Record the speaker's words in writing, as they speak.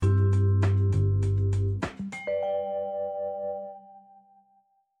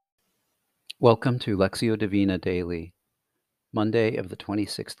Welcome to Lectio Divina Daily, Monday of the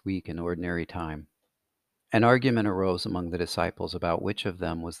 26th week in Ordinary Time. An argument arose among the disciples about which of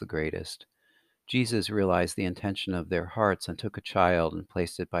them was the greatest. Jesus realized the intention of their hearts and took a child and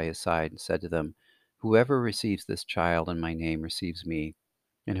placed it by his side and said to them, "Whoever receives this child in my name receives me,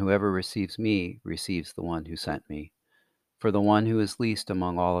 and whoever receives me receives the one who sent me. For the one who is least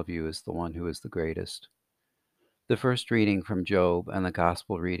among all of you is the one who is the greatest." The first reading from Job and the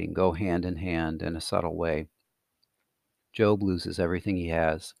Gospel reading go hand in hand in a subtle way. Job loses everything he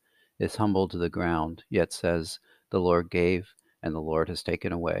has, is humbled to the ground, yet says, "The Lord gave, and the Lord has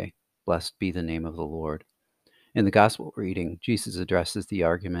taken away. Blessed be the name of the Lord." In the Gospel reading, Jesus addresses the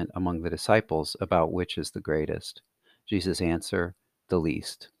argument among the disciples about which is the greatest. Jesus' answer, "The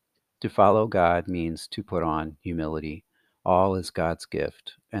least." To follow God means to put on humility. All is God's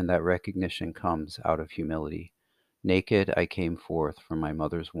gift, and that recognition comes out of humility. "Naked I came forth from my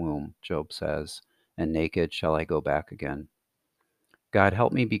mother's womb," Job says, "and naked shall I go back again." God,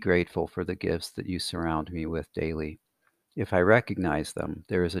 help me be grateful for the gifts that you surround me with daily. If I recognize them,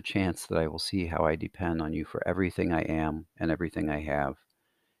 there is a chance that I will see how I depend on you for everything I am and everything I have.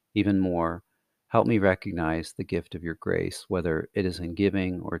 Even more, help me recognize the gift of your grace, whether it is in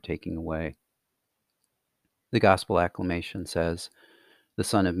giving or taking away. The Gospel acclamation says, "The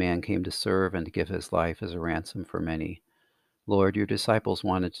Son of Man came to serve and to give his life as a ransom for many." Lord, your disciples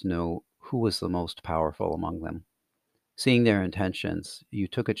wanted to know who was the most powerful among them. Seeing their intentions, you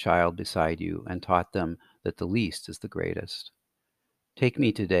took a child beside you and taught them that the least is the greatest. Take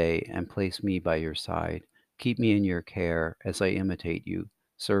me today and place me by your side. Keep me in your care as I imitate you,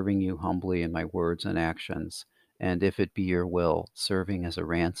 serving you humbly in my words and actions, and if it be your will, serving as a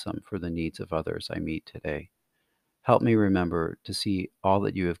ransom for the needs of others I meet today. Help me remember to see all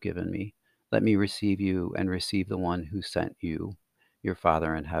that you have given me. Let me receive you and receive the one who sent you, your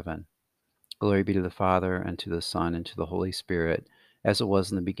Father in heaven. Glory be to the Father, and to the Son, and to the Holy Spirit, as it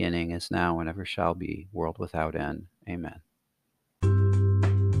was in the beginning, is now, and ever shall be, world without end. Amen.